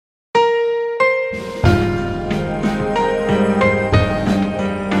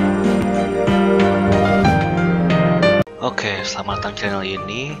Oke, selamat datang di channel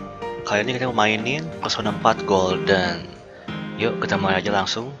ini. Kali ini kita mau mainin Persona 4 Golden. Yuk, kita mulai aja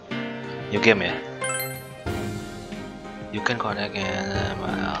langsung. New game ya. You can connect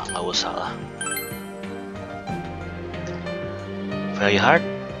nggak usah lah. Very hard.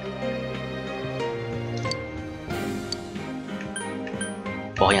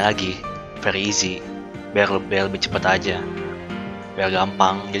 Pokoknya lagi, very easy. Biar lebih cepat aja. Biar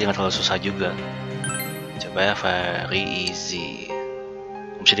gampang, jadi nggak terlalu susah juga. Coba ya, very easy.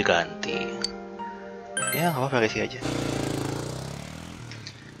 Bisa diganti. Ya, nggak apa-apa, very easy aja.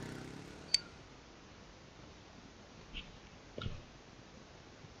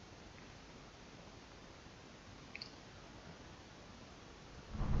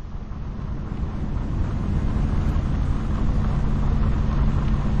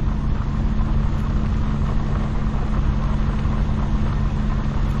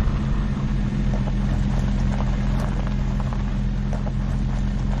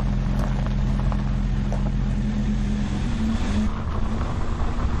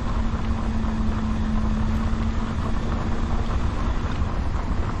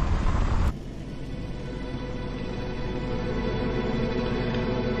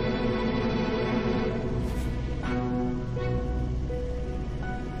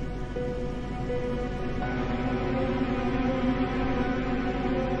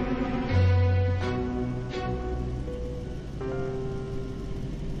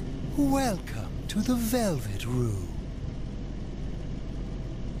 Welcome to the Velvet Room.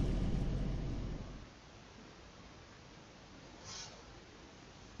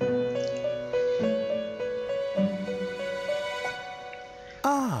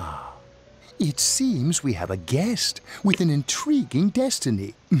 Ah, it seems we have a guest with an intriguing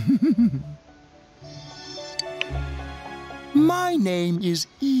destiny. My name is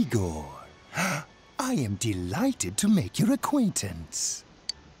Igor. I am delighted to make your acquaintance.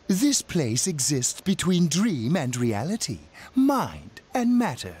 This place exists between dream and reality, mind and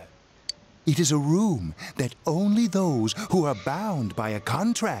matter. It is a room that only those who are bound by a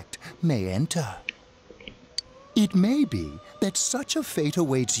contract may enter. It may be that such a fate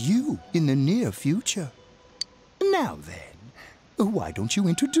awaits you in the near future. Now then, why don't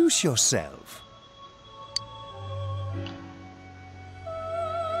you introduce yourself?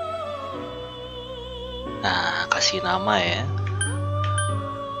 Nah, kasih nama ya.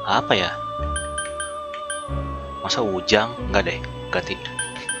 Apa ya? Masa Ujang? Enggak deh, ganti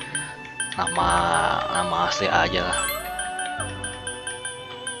nama asli aja lah.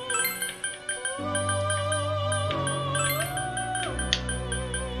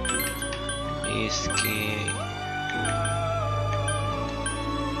 Rizki.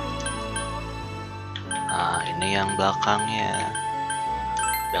 Nah, ini yang belakangnya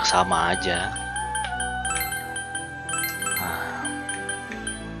biar sama aja.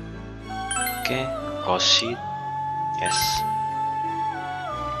 Okay, proceed. Yes.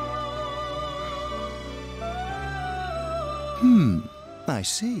 I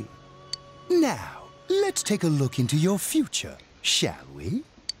see. Now, let's take a look into your future, shall we?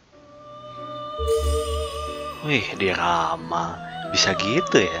 Wih, dirama. Bisa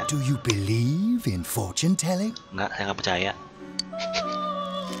gitu ya? Do you believe in fortune telling? Enggak, saya nggak percaya.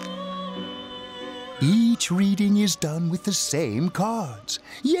 Each reading is done with the same cards,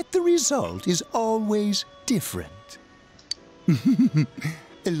 yet the result is always different.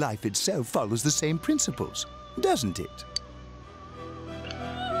 Life itself follows the same principles, doesn't it?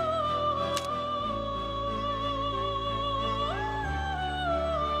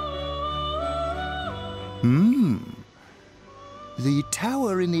 The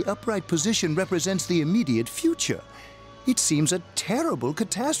tower in the upright position represents the immediate future. It seems a terrible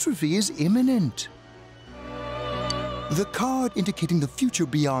catastrophe is imminent. The card indicating the future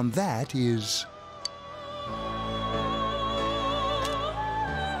beyond that is...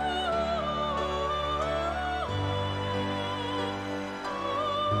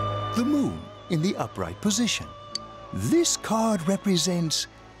 the moon in the upright position. This card represents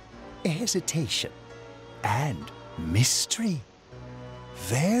hesitation and mystery.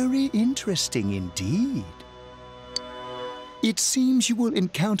 Very interesting indeed. It seems you will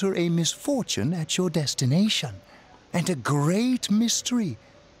encounter a misfortune at your destination, and a great mystery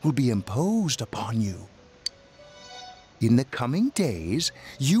will be imposed upon you. In the coming days,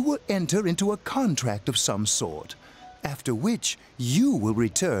 you will enter into a contract of some sort, after which you will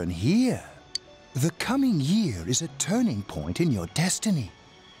return here. The coming year is a turning point in your destiny.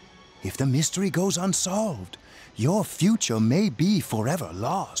 If the mystery goes unsolved, your future may be forever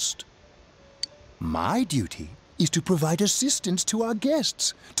lost. My duty is to provide assistance to our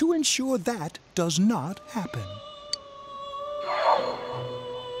guests to ensure that does not happen.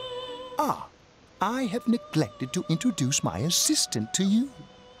 I have neglected to introduce my assistant to you.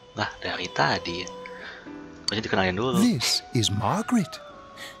 Lah, dari tadi. Harusnya dikenalin dulu. This is Margaret.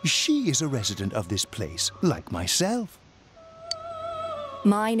 She is a resident of this place, like myself.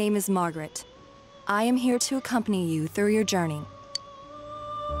 My name is Margaret. I am here to accompany you through your journey.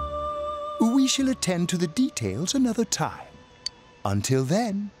 We shall attend to the details another time. Until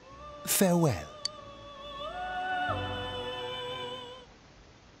then, farewell.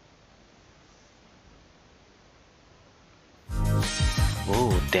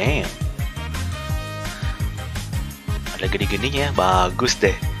 Oh, damn. Ada gini-gininya, bagus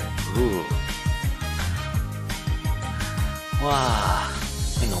deh. Wah,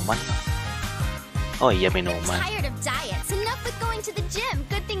 minuman. Oh iya, minuman. Tired of diets. Enough with going to the gym.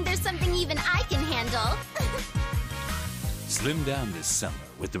 Good thing there's something even I can handle. Slim down this summer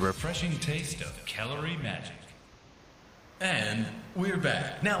with the refreshing taste of calorie magic. And we're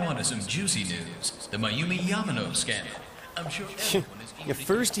back. Now on to some juicy news. The Mayumi Yamano scandal. I'm sure everyone is At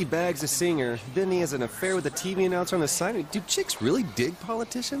first he bags a singer, then he has an affair with a TV announcer on the side. Do chicks really dig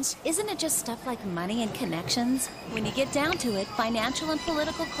politicians? Isn't it just stuff like money and connections? When you get down to it, financial and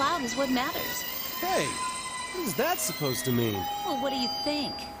political clout is what matters. Hey, what is that supposed to mean? Well, what do you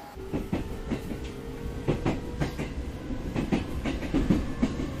think?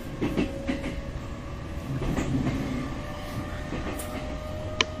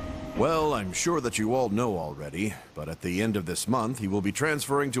 Well, I'm sure that you all know already, but at the end of this month, he will be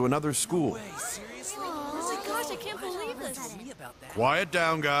transferring to another school. Oh my gosh, I can't believe this. Quiet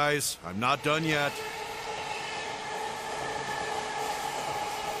down, guys. I'm not done yet.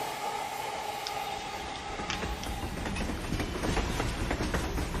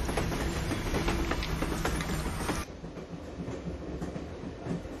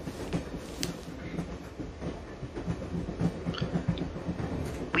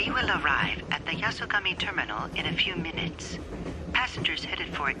 We will arrive at the Yasogami terminal in a few minutes. Passengers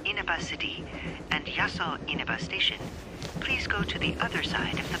headed for Inaba City and Yaso Inaba Station, please go to the other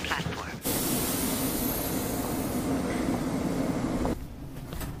side of the platform.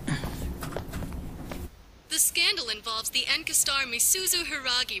 The scandal involves the Enka star Misuzu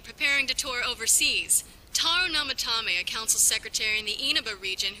Hiragi preparing to tour overseas. Taro Namatame, a council secretary in the Inaba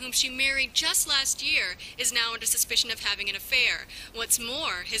region, whom she married just last year, is now under suspicion of having an affair. What's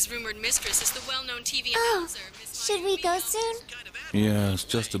more, his rumored mistress is the well-known TV announcer, Miss Should we go soon? Yes,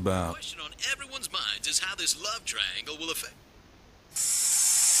 just about. The question on everyone's minds is how this love triangle will affect.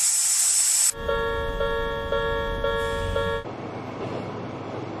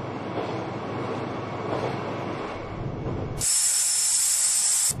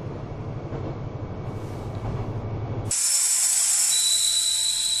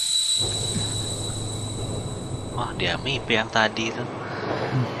 Wah, dia mimpi yang tadi tuh,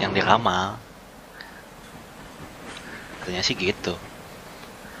 yang diramal. Katanya sih gitu.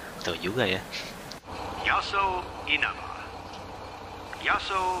 Tahu juga ya. Yaso Inaba.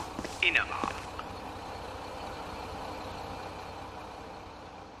 Yaso Inaba.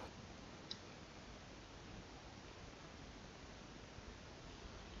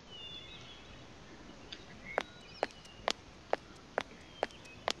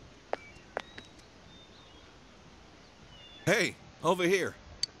 Hey, over here.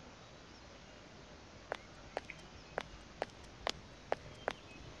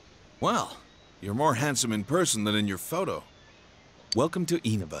 Well, you're more handsome in person than in your photo. Welcome to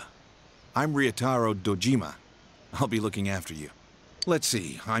Inaba. I'm Ryotaro Dojima. I'll be looking after you. Let's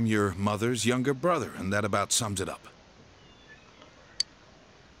see, I'm your mother's younger brother, and that about sums it up.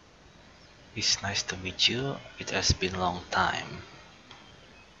 It's nice to meet you. It has been a long time.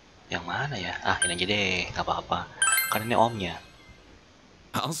 Yang mana ya? Ah, ini aja deh, nggak apa-apa. Kan ini omnya.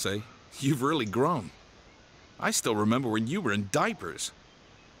 I'll say, you've really grown. I still remember when you were in diapers.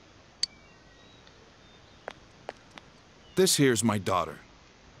 This here's my daughter.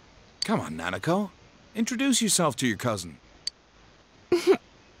 Come on, Nanako. Introduce yourself to your cousin.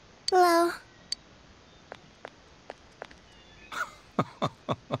 Hello.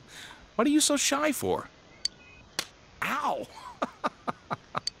 What are you so shy for? Ow!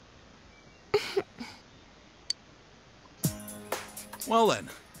 Well then,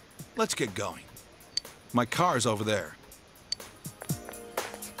 let's get going. My car's over there.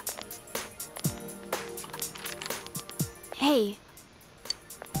 Hey.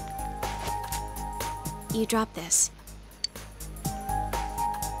 You dropped this.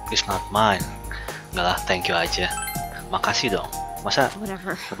 It's not mine. Enggak lah, thank you aja. Makasih dong. Masa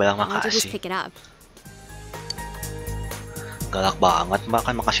Whatever. bilang I'll just makasih? pick it up. Galak banget, Mbak,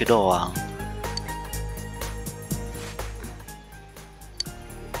 kan makasih doang.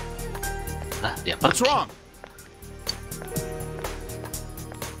 Lah, dia What's pergi. wrong?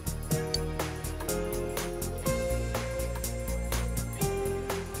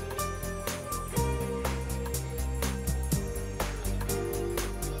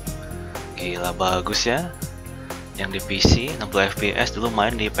 Gila, bagus ya. Yang di PC 60 fps, dulu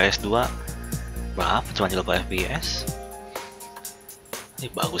main di PS2 berapa, cuma 30 fps. Ini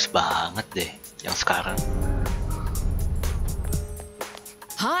bagus banget deh yang sekarang.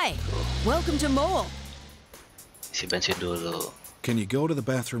 Hi, welcome to Mole. Isi bensin dulu. Can you go to the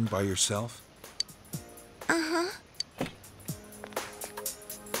bathroom by yourself?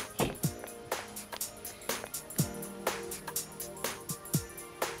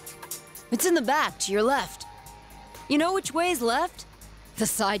 It's in the back, to your left. You know which way is left? The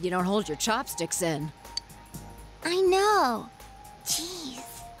side you don't hold your chopsticks in. I know. Jeez.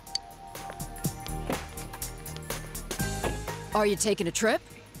 Are you taking a trip?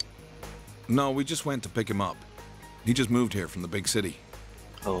 No, we just went to pick him up. He just moved here from the big city.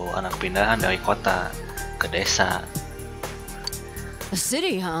 Oh, anak pindahan dari kota ke desa. A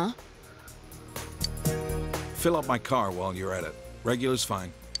city, huh? Fill up my car while you're at it. Regular's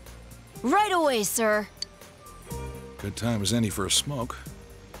fine. Right away, sir. Good time as any for a smoke.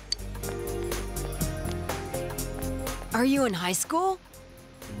 Are you in high school?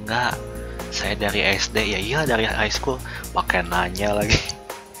 Enggak, saya dari SD. Ya iya, dari high school. Pakai nanya lagi.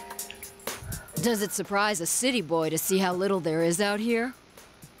 Does it surprise a city boy to see how little there is out here?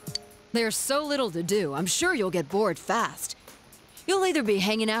 There's so little to do, I'm sure you'll get bored fast. You'll either be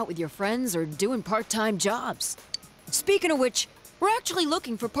hanging out with your friends or doing part-time jobs. Speaking of which, we're actually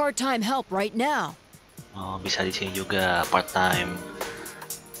looking for part-time help right now. Oh, bisa di sini juga part time.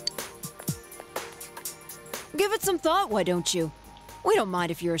 Give it some thought, why don't you? We don't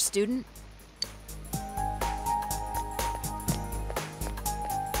mind if you're a student.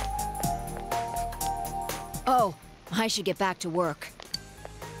 Oh, I should get back to work.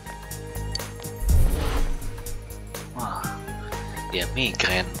 Wah, dia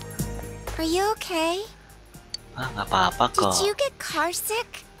migrain. Are you okay? Ah, nggak apa-apa kok. Did you get car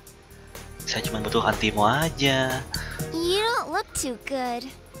sick? Saya cuma butuh antimo aja. You don't look too good.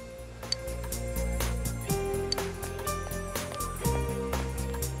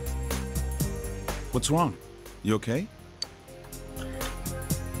 What's wrong? You okay?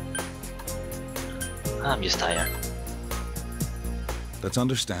 I'm just tired. That's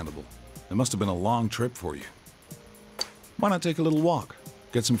understandable. It must have been a long trip for you. Why not take a little walk?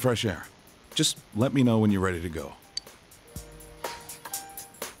 Get some fresh air. Just let me know when you're ready to go.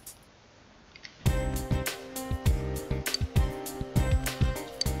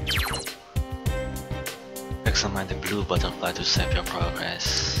 Examine the blue butterfly to save your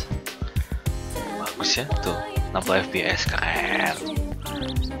progress. Bagus ya, tuh 60 fps, keren.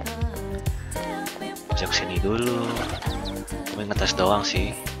 Bisa kesini dulu. Tapi ngetes doang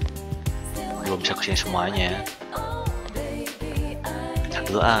sih. Belum bisa kesini semuanya. Cek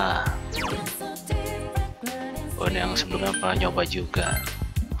dulu ah. Bukan yang sebelumnya pernah nyoba juga.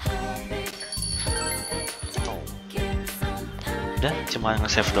 Udah, cuma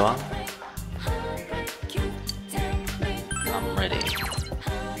nge-save doang. I'm ready.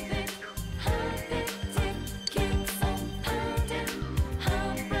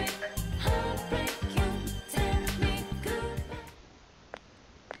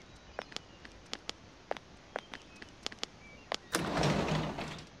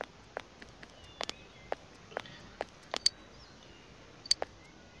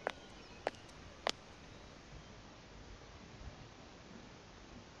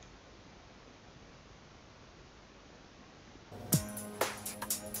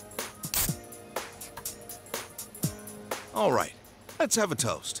 All right, let's have a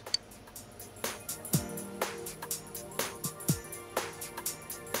toast.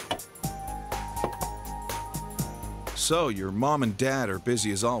 So, your mom and dad are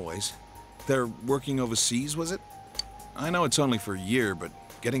busy as always. They're working overseas, was it? I know it's only for a year, but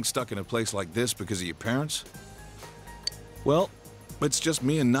getting stuck in a place like this because of your parents? Well, it's just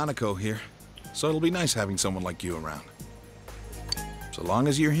me and Nanako here, so it'll be nice having someone like you around. So long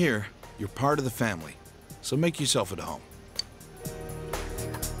as you're here, you're part of the family, so make yourself at home.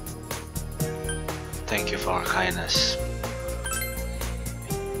 Thank you for your kindness.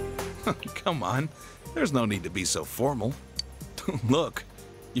 Come on, there's no need to be so formal. Look,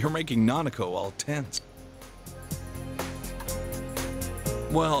 you're making Nanako all tense.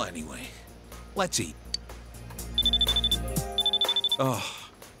 Well, anyway, let's eat. Oh,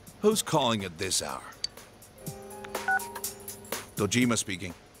 who's calling at this hour? Dojima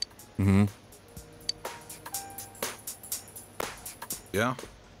speaking. Mm-hmm. Yeah?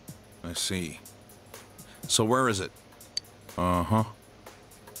 I see. So where is it? Uh-huh.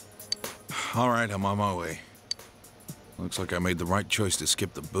 All right, I'm on my way. Looks like I made the right choice to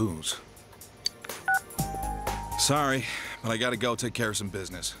skip the booze. Sorry, but I gotta go take care of some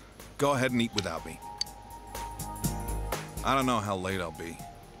business. Go ahead and eat without me. I don't know how late I'll be.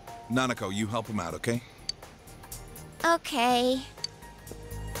 Nanako, you help him out, okay? Okay.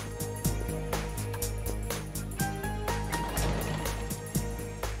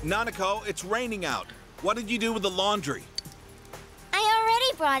 Nanako, it's raining out. What did you do with the laundry? I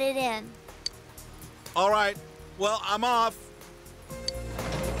already brought it in. All right, well, I'm off.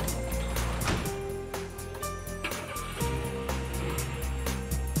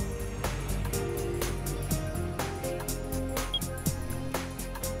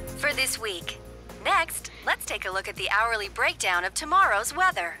 For this week. Next, let's take a look at the hourly breakdown of tomorrow's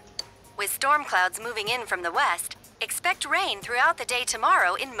weather. With storm clouds moving in from the west, expect rain throughout the day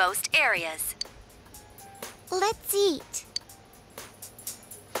tomorrow in most areas. Let's eat.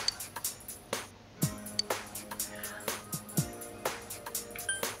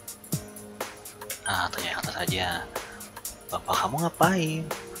 Tanya saja. Bapak kamu ngapain?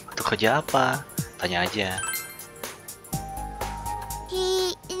 Atau kerja apa? Tanya aja.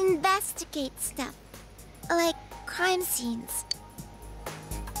 He investigates stuff, like crime scenes.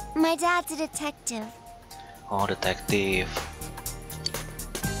 My dad's a detective. Oh, detektif.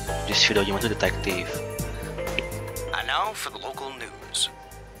 Di video cuma tuh detektif. And now for the local news.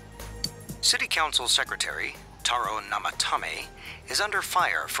 City Council Secretary Taro Namatame is under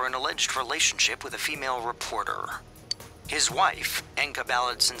fire for an alleged relationship with a female reporter. His wife, Enka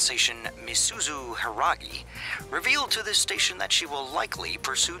ballad sensation Misuzu Hiragi, revealed to this station that she will likely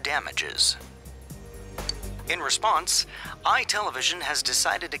pursue damages. In response, iTelevision has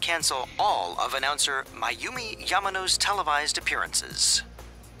decided to cancel all of announcer Mayumi Yamano's televised appearances.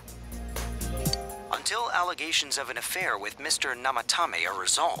 Until allegations of an affair with Mr. Namatame are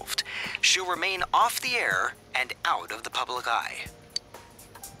resolved, she'll remain off the air and out of the public eye.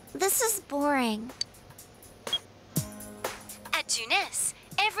 This is boring. At Junes,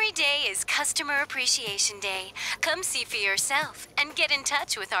 every day is Customer Appreciation Day. Come see for yourself and get in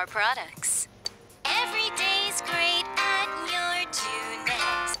touch with our products. Every day's great at your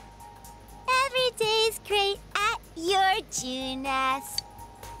Junes. Every day's great at your Junes.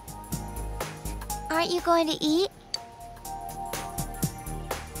 Aren't you going to eat?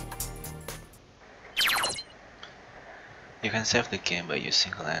 You can save the game by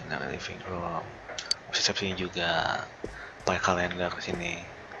using calendar living room. Bisa save juga pakai kalender ke sini.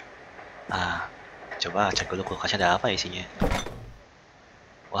 Coba cek dulu kulkasnya ada apa isinya.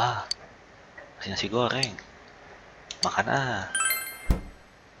 Wah, masih nasi goreng. Makan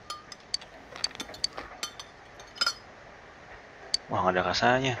Wah, nggak ada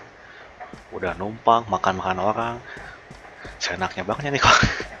rasanya. Udah numpang makan orang. Seenaknya banget nih kok.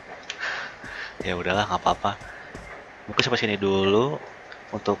 Ya udahlah, nggak apa-apa. Mungkin sampai sini dulu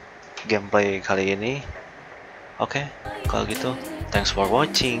untuk gameplay kali ini. Oke, kalau gitu, thanks for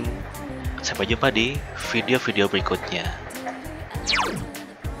watching. Sampai jumpa di video-video berikutnya.